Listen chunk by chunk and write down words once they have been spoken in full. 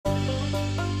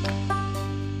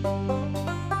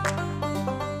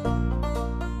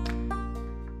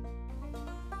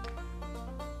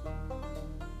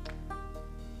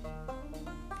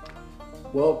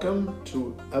Welcome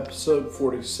to episode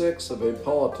 46 of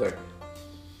Apolitic.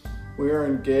 We are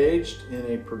engaged in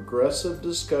a progressive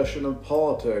discussion of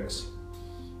politics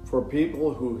for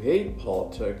people who hate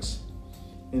politics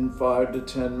in 5 to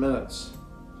 10 minutes.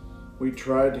 We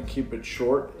try to keep it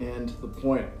short and to the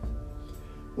point.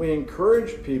 We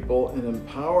encourage people and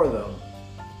empower them.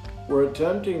 We're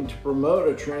attempting to promote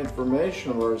a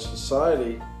transformation of our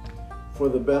society for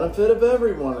the benefit of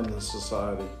everyone in the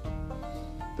society.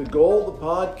 The goal of the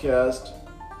podcast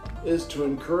is to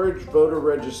encourage voter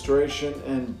registration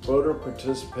and voter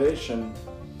participation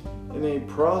in a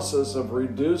process of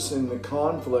reducing the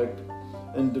conflict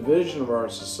and division of our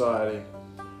society.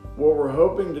 What we're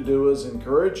hoping to do is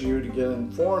encourage you to get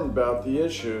informed about the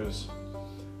issues.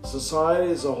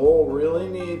 Society as a whole really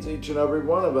needs each and every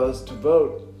one of us to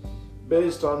vote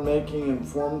based on making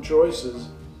informed choices,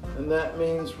 and that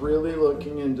means really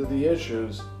looking into the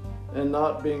issues and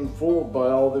not being fooled by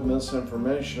all the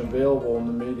misinformation available in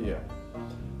the media.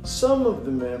 Some of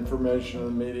the information in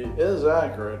the media is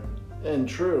accurate and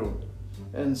true,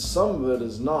 and some of it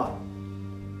is not.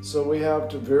 So we have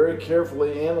to very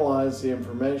carefully analyze the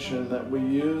information that we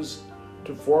use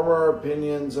to form our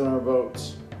opinions and our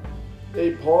votes.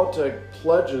 Apolitic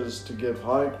pledges to give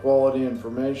high-quality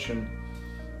information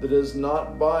that is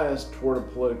not biased toward a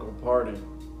political party.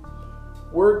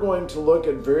 We're going to look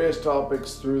at various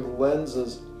topics through the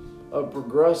lenses of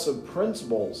progressive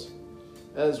principles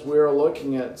as we are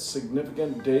looking at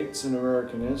significant dates in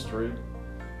American history,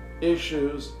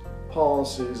 issues,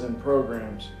 policies, and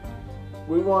programs.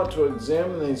 We want to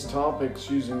examine these topics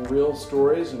using real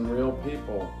stories and real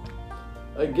people.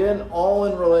 Again, all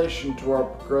in relation to our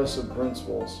progressive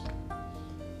principles.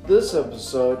 This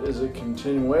episode is a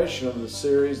continuation of the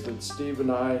series that Steve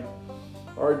and I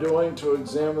are doing to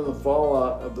examine the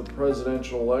fallout of the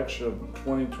presidential election of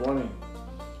 2020.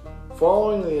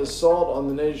 Following the assault on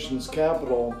the nation's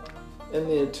capital and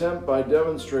the attempt by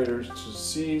demonstrators to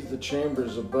seize the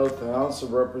chambers of both the House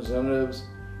of Representatives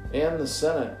and the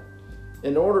Senate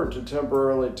in order to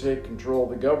temporarily take control of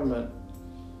the government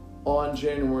on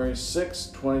January 6,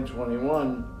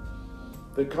 2021,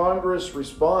 the Congress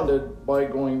responded by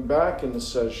going back into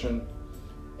session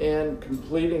and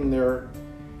completing their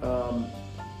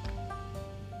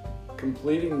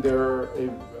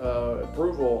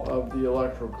approval of the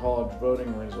Electoral College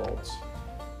voting results.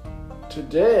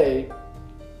 Today,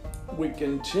 we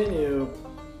continue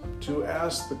to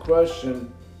ask the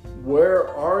question, where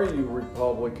are you,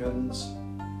 Republicans?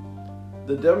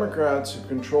 The Democrats who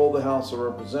control the House of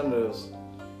Representatives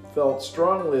felt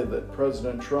strongly that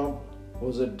President Trump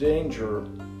was a danger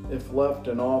if left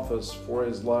in office for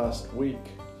his last week,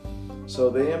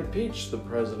 so they impeached the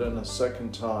president a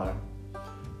second time.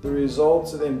 The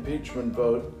results of the impeachment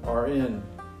vote are in.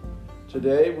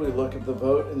 Today we look at the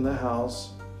vote in the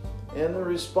House and the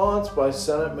response by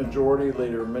Senate Majority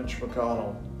Leader Mitch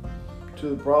McConnell to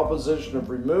the proposition of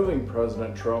removing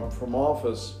President Trump from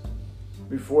office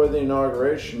before the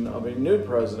inauguration of a new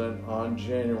president on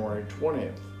January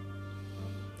 20th.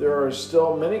 There are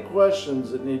still many questions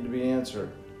that need to be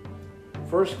answered.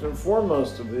 First and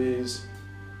foremost of these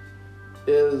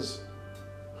is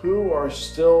who are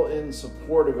still in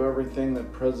support of everything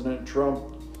that President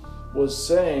Trump was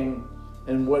saying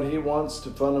and what he wants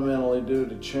to fundamentally do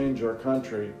to change our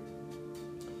country.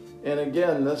 And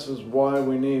again, this is why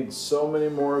we need so many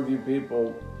more of you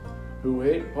people who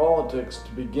hate politics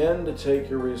to begin to take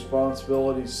your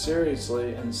responsibilities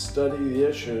seriously and study the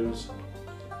issues,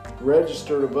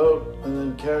 register to vote, and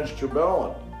then cast your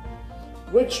ballot.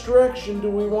 Which direction do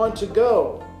we want to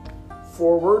go?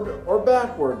 Forward or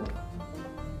backward?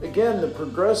 Again, the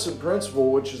progressive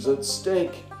principle which is at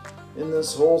stake in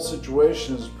this whole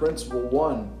situation is Principle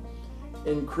 1.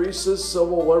 Increases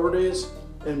civil liberties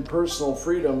and personal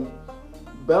freedom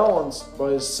balanced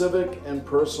by civic and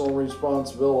personal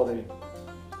responsibility.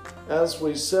 As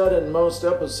we said in most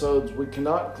episodes, we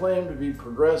cannot claim to be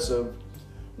progressive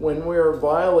when we are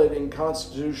violating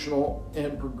constitutional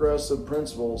and progressive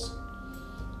principles.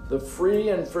 The free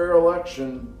and fair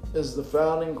election is the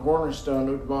founding cornerstone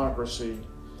of democracy.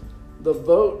 The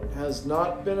vote has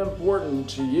not been important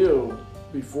to you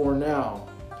before now,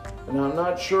 and I'm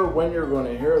not sure when you're going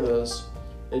to hear this.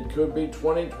 It could be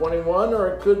 2021 or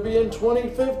it could be in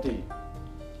 2050.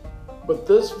 But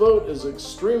this vote is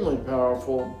extremely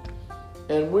powerful,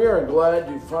 and we are glad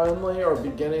you finally are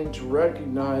beginning to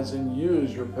recognize and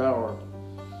use your power.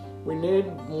 We need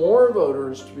more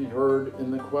voters to be heard in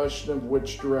the question of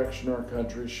which direction our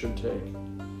country should take.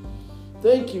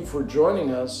 Thank you for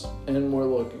joining us, and we're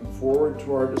looking forward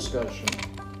to our discussion.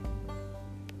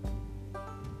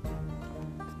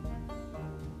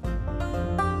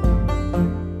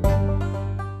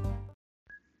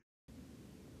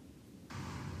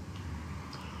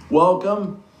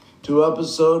 Welcome to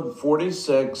episode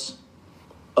 46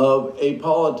 of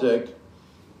Apolitic.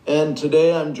 And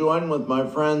today I'm joined with my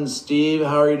friend Steve.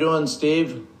 How are you doing,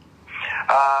 Steve?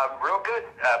 Real good,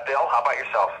 Bill. How about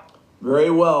yourself?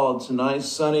 Very well. It's a nice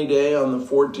sunny day on the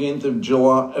 14th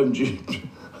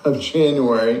of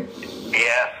January.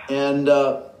 Yes. And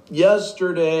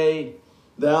yesterday,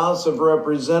 the House of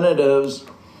Representatives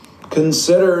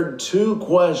considered two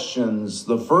questions.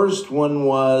 The first one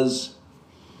was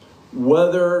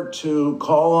whether to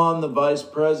call on the vice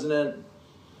president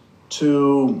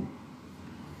to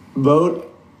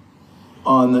vote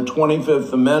on the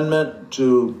 25th Amendment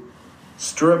to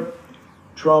strip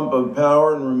Trump of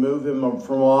power and remove him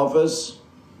from office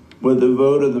with the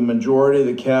vote of the majority of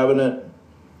the cabinet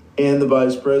and the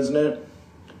vice president.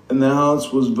 And the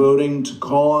House was voting to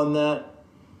call on that.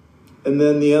 And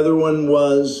then the other one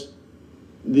was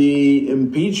the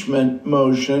impeachment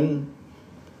motion.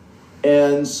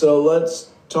 And so let's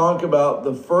talk about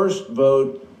the first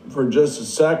vote for just a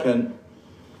second.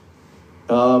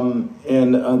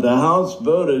 The House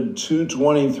voted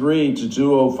 223 to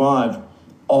 205.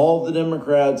 All the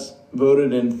Democrats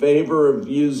voted in favor of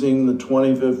using the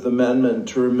 25th Amendment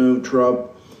to remove Trump,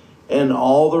 and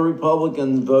all the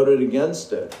Republicans voted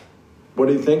against it. What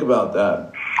do you think about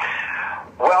that?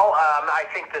 Well, I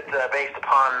think that based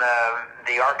upon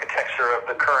the architecture of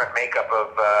the current makeup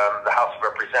of the House of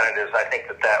Representatives, I think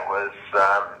that was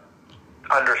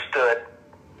understood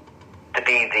to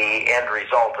be the end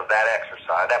result of that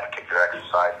exercise, that particular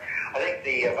exercise. I think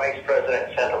the Vice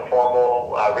President sent a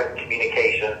formal written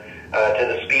communication to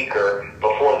the Speaker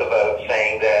before the vote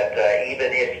saying that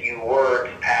even if you were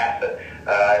to pass it,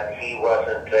 he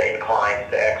wasn't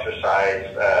inclined to exercise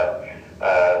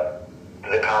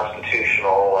the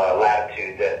constitutional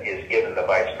latitude that is given the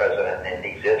Vice President in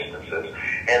these instances.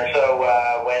 And so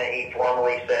when he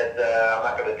formally said, I'm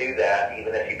not going to do that,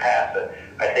 even if you pass it,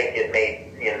 I think it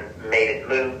made it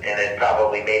moot, and it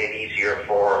probably made it easier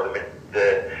for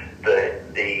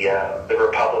the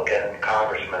Republican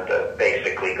congressman to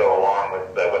basically go along with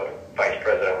what the Vice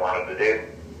President wanted to do.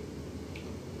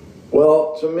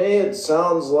 Well, to me, it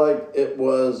sounds like it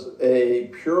was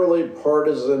a purely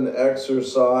partisan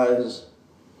exercise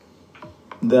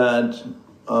that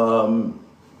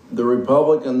the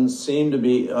Republicans seem to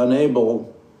be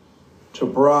unable to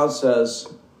process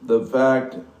the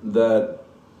fact that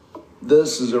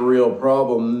this is a real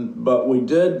problem. But we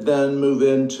did then move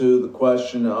into the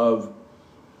question of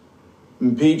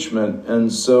impeachment.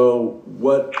 And so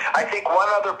what... I think one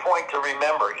other point to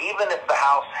remember, even if the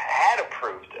House had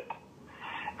approved it,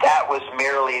 that was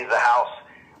merely the House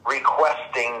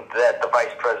requesting that the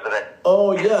Vice President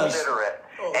consider it.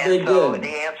 And so the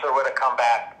answer would have come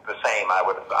back the same, I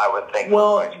would think.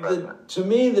 Well, to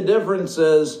me, the difference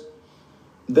is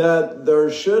that there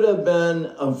should have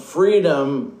been a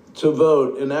freedom to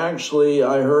vote. And actually,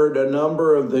 I heard a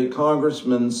number of the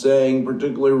congressmen saying,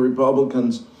 particularly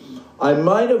Republicans, I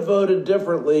might have voted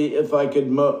differently if I could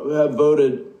have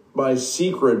voted by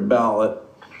secret ballot.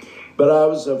 But I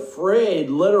was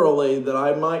afraid, literally, that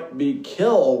I might be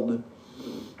killed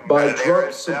by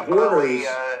Trump supporters.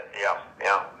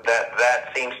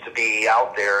 That seems to be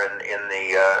out there in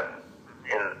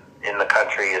the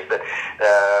country. Is that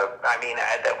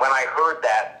when I heard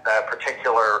that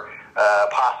particular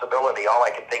possibility, all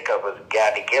I could think of was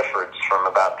Gabby Giffords from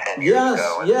about 10 years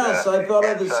ago. Yes, I thought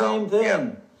of the same thing.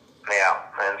 And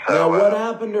so now, what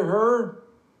happened to her?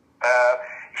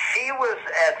 She was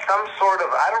at some sort of,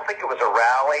 I don't think it was a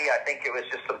rally. I think it was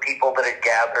just some people that had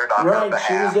gathered on her behalf. Right,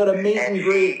 she was at a meet and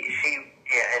greet.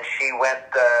 And she went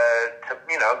to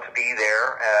be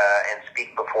there and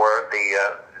speak before the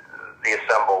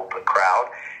assembled crowd.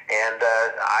 And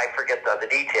I forget the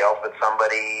details, but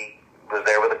somebody was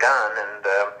there with a gun,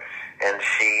 and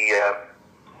she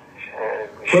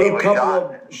put a was couple shot.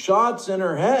 of shots in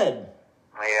her head.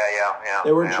 Yeah.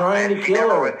 They were trying to kill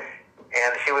her.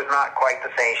 And she was not quite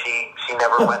the same. She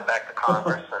never went back to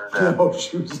Congress. And no,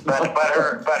 she was not. But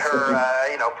her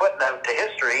footnote to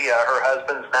history. Her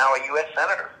husband's now a U.S.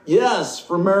 senator. Yes,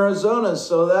 from Arizona.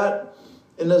 So that,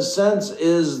 in a sense,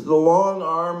 is the long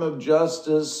arm of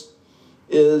justice.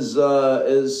 Is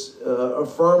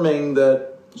affirming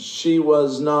that she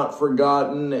was not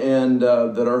forgotten, and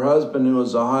that her husband, who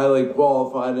was a highly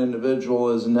qualified individual,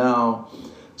 is now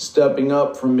stepping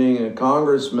up from being a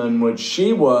congressman, which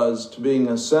she was, to being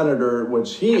a senator,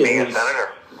 which he is. Being a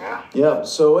senator, yeah. Yeah,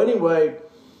 so anyway,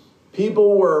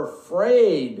 people were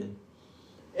afraid.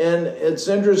 And it's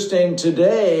interesting,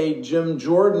 today, Jim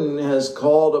Jordan has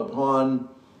called upon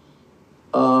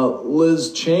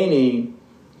Liz Cheney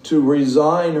to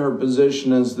resign her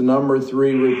position as the number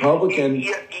 3 Republican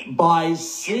by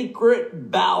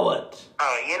secret ballot.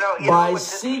 By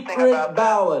secret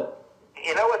ballot.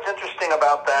 You know what's interesting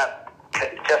about that,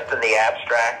 just in the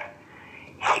abstract?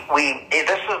 This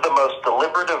is the most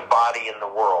deliberative body in the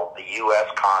world, the U.S.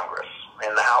 Congress.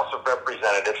 And the House of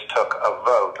Representatives took a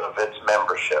vote of its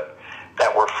membership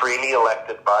that were freely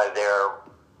elected by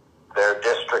their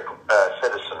district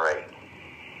citizenry.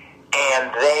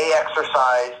 And they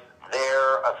exercised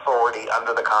their authority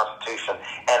under the Constitution.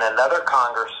 And another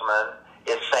congressman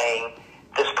is saying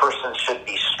this person should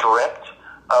be stripped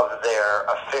of their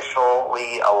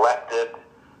officially elected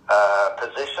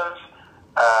positions.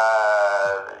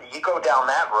 You go down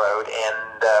that road,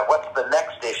 and what's the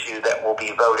next issue that will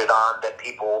be voted on that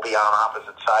people will be on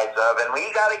opposite sides of? And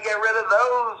we got to get rid of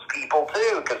those people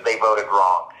too because they voted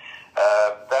wrong.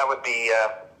 That would be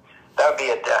a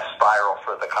death spiral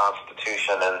for the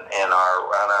Constitution and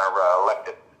our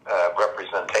elected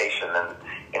representation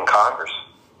in Congress.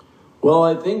 Well,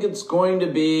 I think it's going to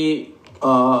be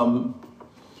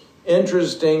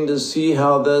interesting to see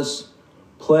how this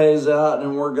plays out,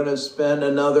 and we're going to spend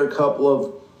another couple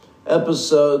of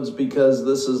episodes because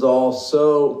this is all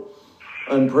so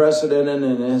unprecedented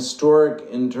and historic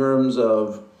in terms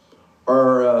of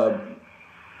our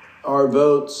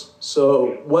votes.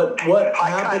 So what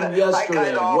happened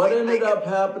yesterday? What ended up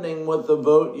happening with the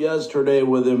vote yesterday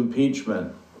with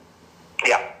impeachment?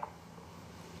 Yeah.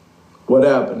 What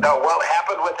happened? No, what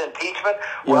happened with impeachment?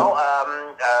 Yeah. Well,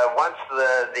 once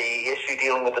the issue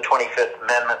dealing with the 25th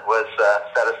Amendment was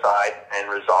set aside and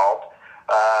resolved,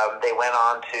 they went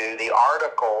on to the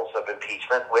articles of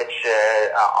impeachment, which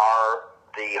are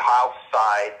the House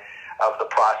side of the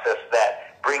process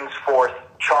that brings forth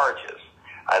charges.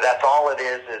 That's all it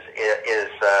is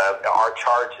are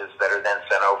charges that are then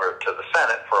sent over to the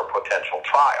Senate for a potential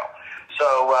trial.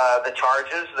 So the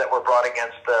charges that were brought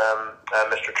against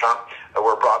Mr. Trump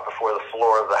were brought before the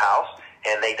floor of the House,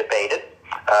 and they debated,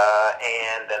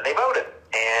 and then they voted.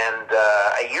 And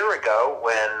a year ago,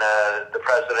 when the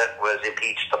president was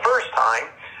impeached the first time,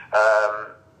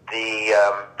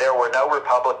 there were no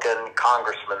Republican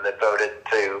congressmen that voted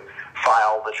to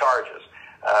file the charges.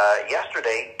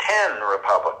 Yesterday, 10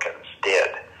 Republicans did,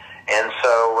 and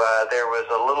so there was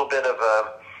a little bit of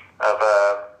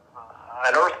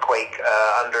an earthquake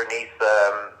underneath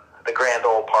the grand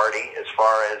old party as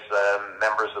far as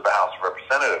members of the House of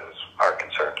Representatives are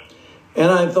concerned. And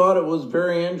I thought it was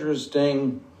very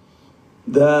interesting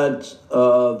that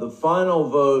the final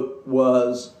vote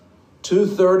was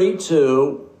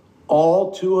 232.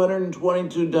 All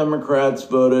 222 Democrats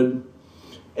voted,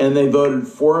 and they voted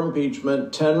for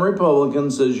impeachment. 10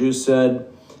 Republicans, as you said,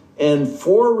 and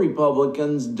 4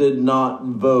 Republicans did not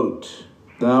vote.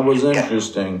 That was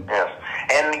interesting. Yes.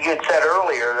 And you had said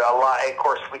earlier, a lot. Of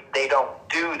course, they don't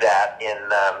do that in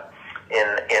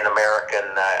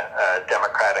American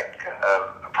democratic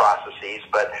processes.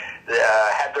 But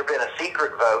had there been a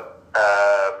secret vote,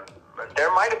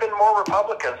 there might have been more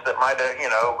Republicans that might have,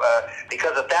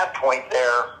 because at that point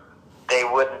they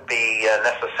wouldn't be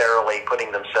necessarily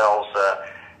putting themselves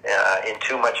in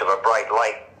too much of a bright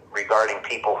light regarding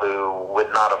people who would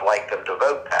not have liked them to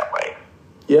vote that way.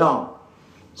 Yeah.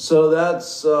 So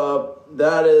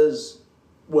that is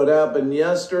what happened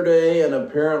yesterday, and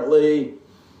apparently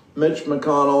Mitch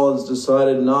McConnell has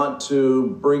decided not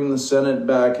to bring the Senate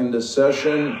back into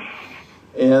session,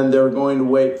 and they're going to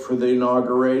wait for the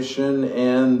inauguration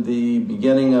and the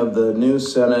beginning of the new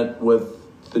Senate with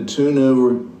the 2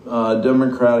 new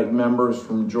Democratic members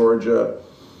from Georgia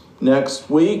next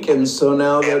week. And so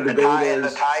now the debate is...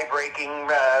 the tie-breaking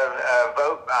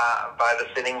vote by the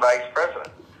sitting vice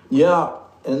president. Yeah.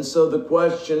 And so the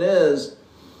question is,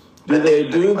 do they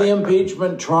do the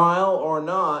impeachment trial or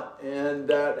not? And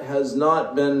that has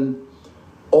not been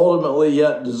ultimately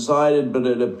yet decided, but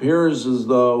it appears as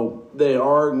though they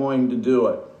are going to do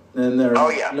it. And they're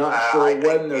not sure when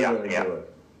they're going to do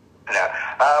it. Yeah.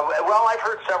 Well, I've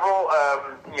heard several,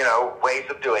 ways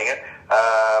of doing it.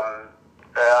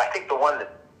 I think the one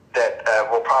that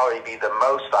will probably be the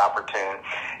most opportune,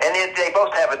 and they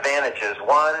both have advantages.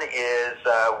 One is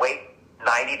wait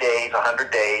 90 days,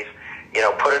 100 days,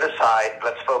 put it aside.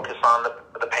 Let's focus on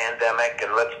the pandemic,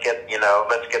 and let's get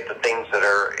the things that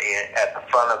are at the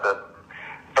front of the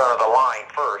line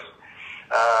first.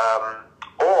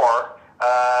 Or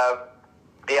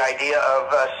the idea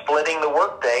of splitting the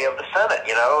workday of the Senate.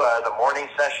 The morning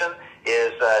session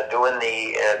is doing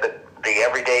the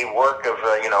everyday work of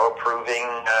approving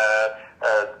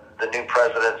the new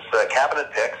president's cabinet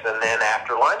picks, and then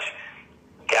after lunch,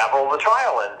 gavel the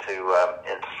trial into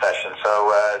session. So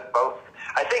both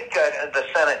I think the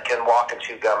Senate can walk and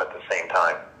chew gum at the same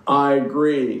time. I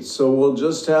agree. So we'll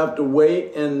just have to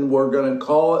wait, and we're going to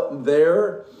call it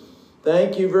there.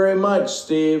 Thank you very much,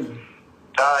 Steve.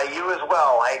 You as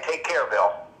well. Hey, take care,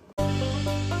 Bill.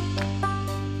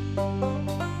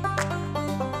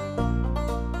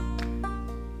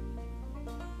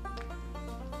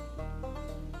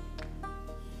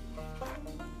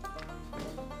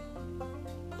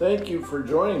 Thank you for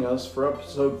joining us for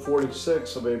episode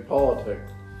 46 of A-Politic.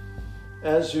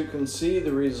 As you can see,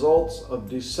 the results of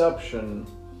deception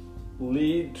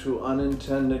lead to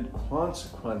unintended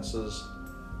consequences,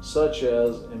 such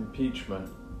as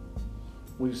impeachment.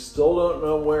 We still don't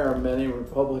know where many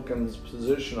Republicans'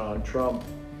 position on Trump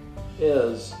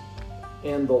is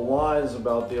and the lies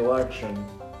about the election.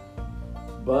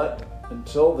 But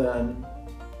until then,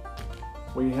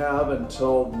 we have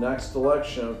until next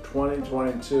election of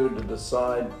 2022 to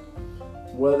decide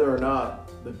whether or not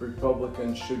the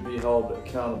Republicans should be held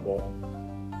accountable.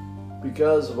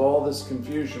 Because of all this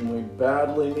confusion, we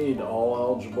badly need all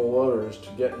eligible voters to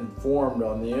get informed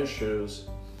on the issues,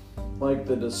 like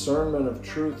the discernment of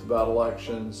truth about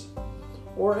elections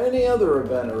or any other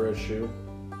event or issue,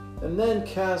 and then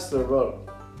cast their vote.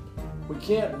 We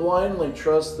can't blindly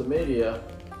trust the media.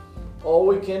 All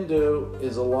we can do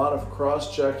is a lot of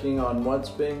cross-checking on what's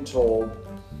being told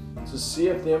to see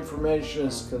if the information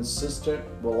is consistent,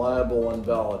 reliable, and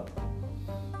valid.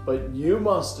 But you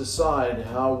must decide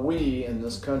how we in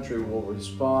this country will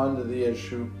respond to the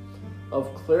issue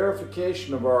of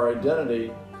clarification of our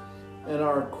identity and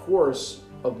our course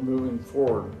of moving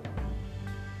forward.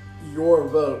 Your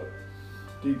vote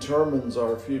determines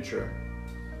our future.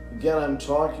 Again, I'm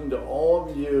talking to all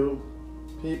of you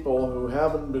people who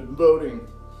haven't been voting,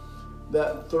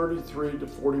 that 33 to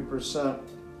 40%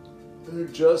 who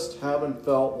just haven't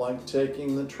felt like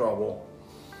taking the trouble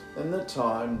and the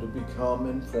time to become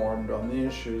informed on the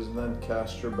issues and then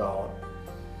cast your ballot.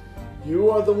 You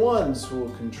are the ones who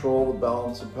will control the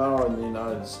balance of power in the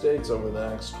United States over the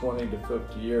next 20 to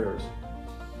 50 years.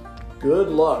 Good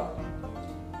luck.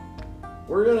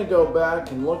 We're going to go back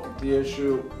and look at the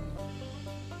issue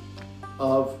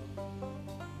of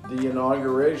the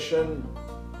inauguration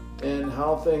and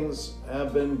how things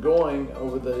have been going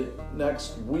over the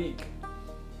next week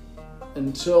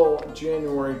until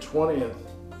January 20th.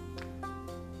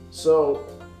 So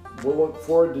we'll look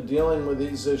forward to dealing with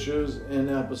these issues in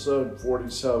episode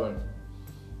 47.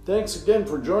 Thanks again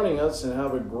for joining us, and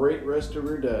have a great rest of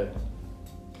your day.